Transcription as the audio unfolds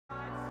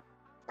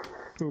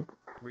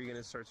Were you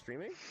gonna start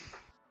streaming?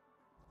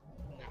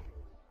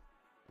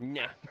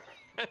 Nah.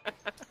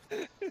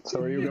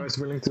 So are you guys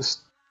willing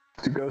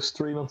to go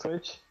stream on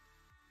Twitch?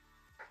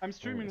 I'm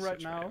streaming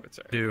right now.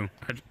 Do.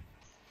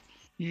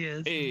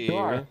 Yes. Hey,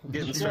 Sure.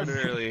 getting started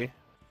early.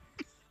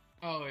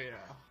 Oh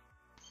yeah.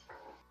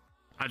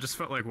 I just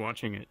felt like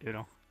watching it, you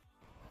know.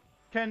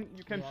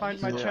 You can Yeah,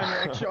 find my yeah. channel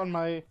actually on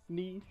my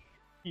knee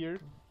here.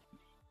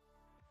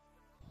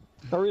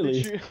 Oh really?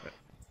 Literally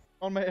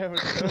on my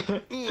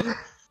avatar.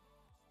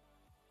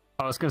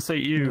 I was gonna say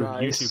you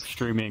Nice. YouTube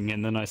streaming,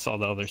 and then I saw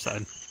the other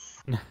side.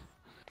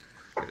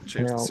 Gotta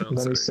change Yeah, the sound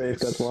let me settings. save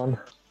that one.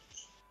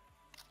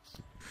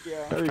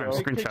 Yeah. There you Trying to go.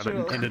 Big screenshot picture it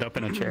and of- ended up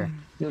in a chair.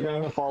 You're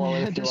gonna follow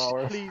in a few Just-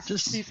 hours.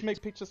 Please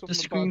make pictures of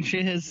Just the bug. screen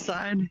share his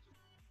side.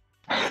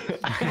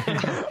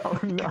 Oh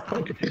no!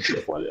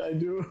 What did I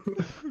do?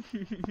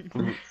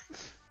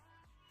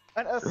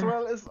 And as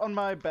well as on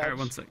my badge. Alright,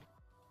 one sec.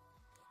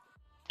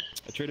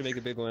 I tried to make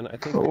a big one. I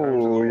think.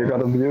 Oh, you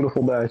got a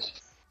beautiful badge.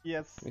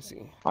 Yes. Let me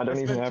see. I don't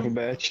I even spent have a too-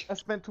 badge. I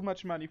spent too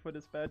much money for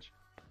this badge.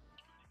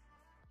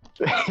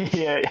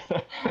 Yeah,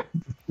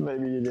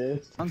 maybe you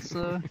did.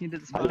 Answer, you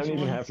did the I don't special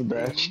even one. have a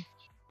badge.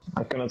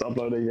 I cannot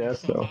upload it yet,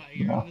 so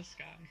You're yeah. in the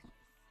sky.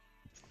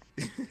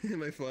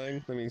 Am I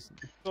flying? Let me.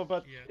 So,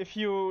 but Yeah. if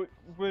you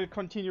will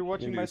continue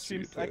watching Maybe my it's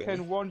streams, you I too.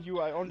 can warn you,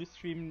 I only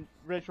stream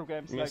retro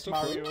games Am I like still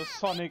Mario, floating?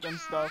 Sonic and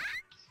stuff.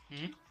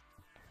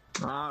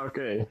 Ah,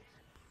 okay.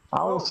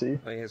 I will see.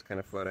 Oh, he is kind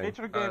of floating.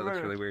 Retro Oh, that looks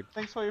gamer, really weird.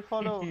 thanks for your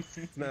follow.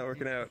 It's not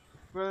working out.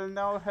 We'll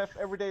now have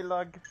everyday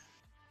luck.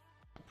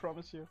 I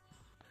promise you.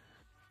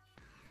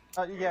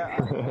 Yeah,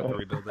 I'll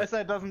rebuild it. as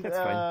I doesn't That's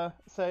fine.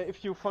 say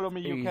if you follow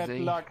me, you get Easy.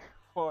 luck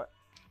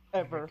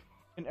forever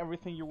in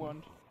everything you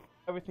want.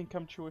 Everything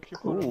come true if you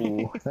follow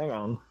me. Ooh, hang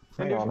on.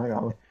 And Hang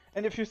on.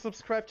 And if you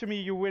subscribe to me,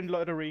 you win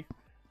lottery.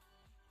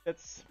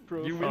 That's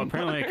proof. You Oh, win.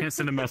 apparently I can't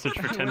send a message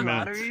for 10 minutes.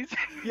 Lotteries?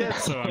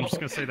 Yes. So I'm just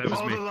gonna say that was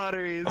All me. the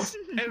lotteries.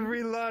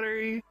 Every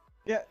lottery.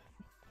 Yeah.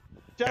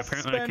 Just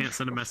Apparently I spend can't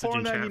send a message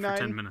in chat for 10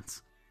 $4.99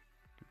 minutes.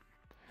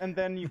 and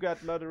then you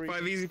got lottery.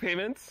 5 easy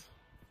payments.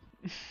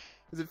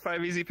 Is it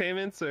 5 easy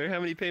payments, or how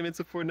many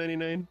payments of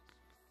 $4.99?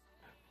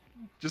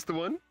 Just the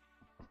one?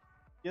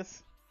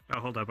 Yes. Oh,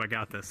 hold up, I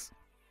got this.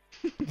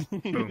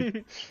 Boom.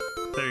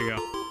 There you go.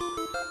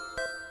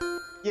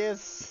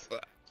 Yes.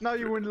 Now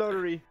you win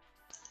lottery.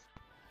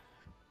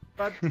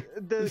 But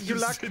your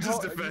luck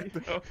Just a fact,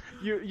 though.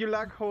 your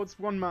luck holds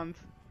 1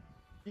 month.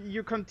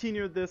 You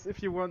continue this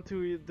if you want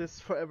to this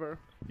forever.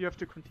 You have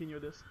to continue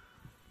this.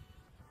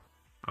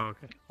 Oh,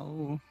 okay.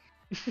 Oh,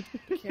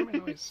 The camera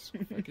noise.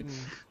 Fucking...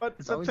 But,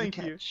 it's but always a thank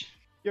you. catch.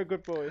 You're a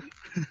good boy.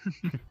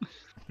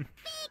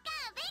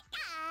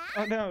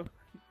 Oh no,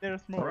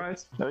 there's more.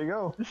 Alright, there you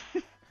go.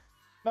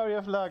 Now you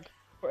have luck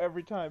for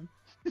every time.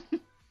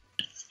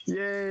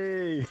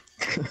 Yay!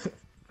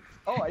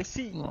 Oh, I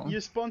see. Well.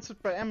 You're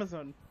sponsored by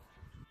Amazon.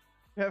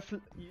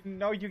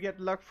 Now you get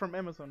luck from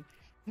Amazon.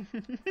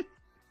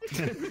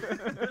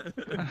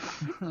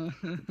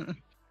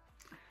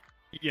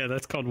 Yeah,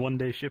 that's called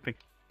one-day shipping.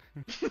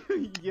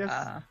 Yes,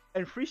 Ah,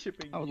 and free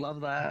shipping. I would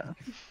love that.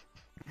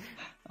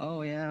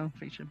 Oh yeah,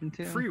 free shipping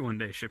too. Free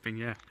one-day shipping,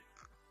 yeah.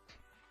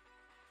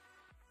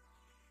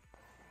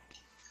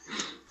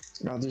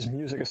 God, this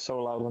music is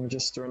so loud. Let me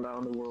just turn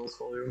down the world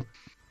volume.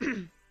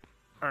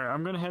 Alright,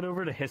 I'm gonna head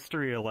over to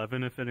History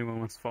 11 if anyone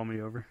wants to follow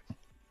me over.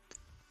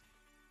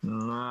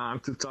 Nah, I'm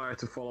too tired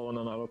to follow on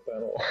another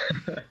panel.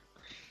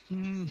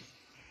 Hmm.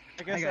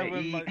 I guess I, gotta will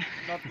eat.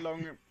 not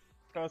long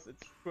because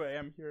it's 2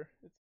 a.m. here.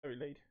 It's very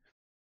late.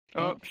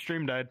 Oh,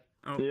 stream died.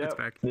 Oh, it's Yep,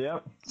 back.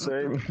 yep,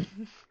 same.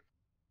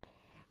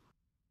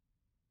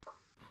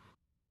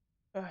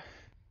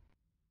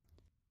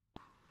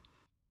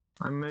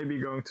 I'm maybe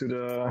going to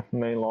the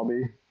main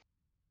lobby.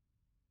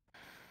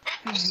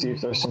 See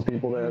if there's some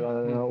people there that I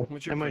don't know.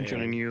 What's your I might plan?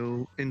 join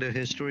you in the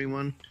history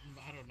one.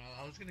 I don't know.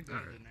 I was gonna go to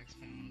the next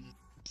panel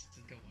just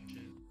to go watch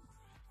it.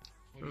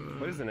 What do you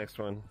What is the next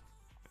one?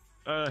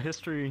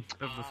 History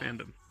of the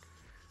fandom.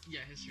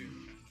 Yeah, history of the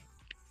fandom.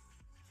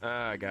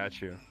 Ah, I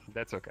got you.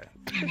 That's okay.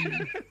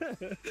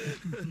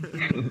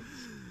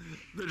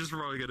 They're just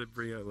probably gonna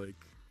bring out like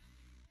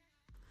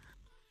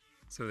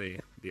so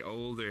the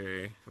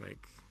older like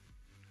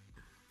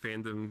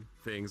fandom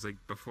things like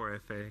before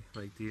FA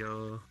like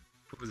DL.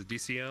 What was it?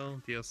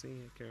 DCL? DLC?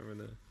 I can't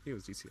remember. I think it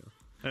was DCL.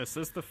 It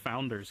says the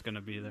founder's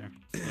gonna be there.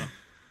 So.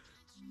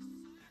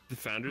 The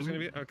founder's gonna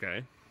be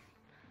okay.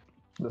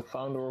 The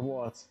founder of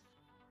what?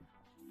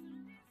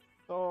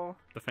 So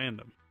The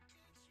fandom.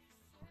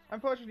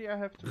 unfortunately, I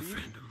have to The leave.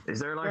 fandom. Is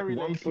there like Very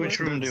one late. Which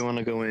room do you want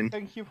to go in?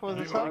 Thank you for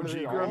the You sub. are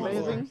You're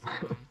amazing.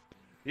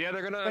 Yeah,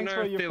 they're gonna Thanks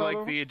for unearth your the, like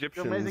follow. the You're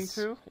Egyptians amazing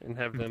too. and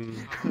have them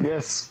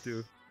Yes.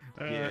 do.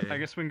 I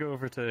guess we can go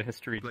over to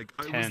History Like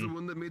I was 10. the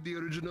one that made the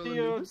original. See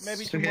you Anubis.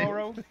 maybe Okay.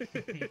 tomorrow.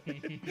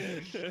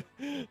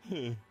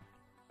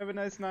 Have a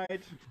nice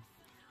night.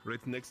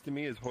 Right next to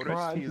me is Horus.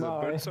 Right, He's a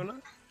bye.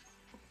 persona.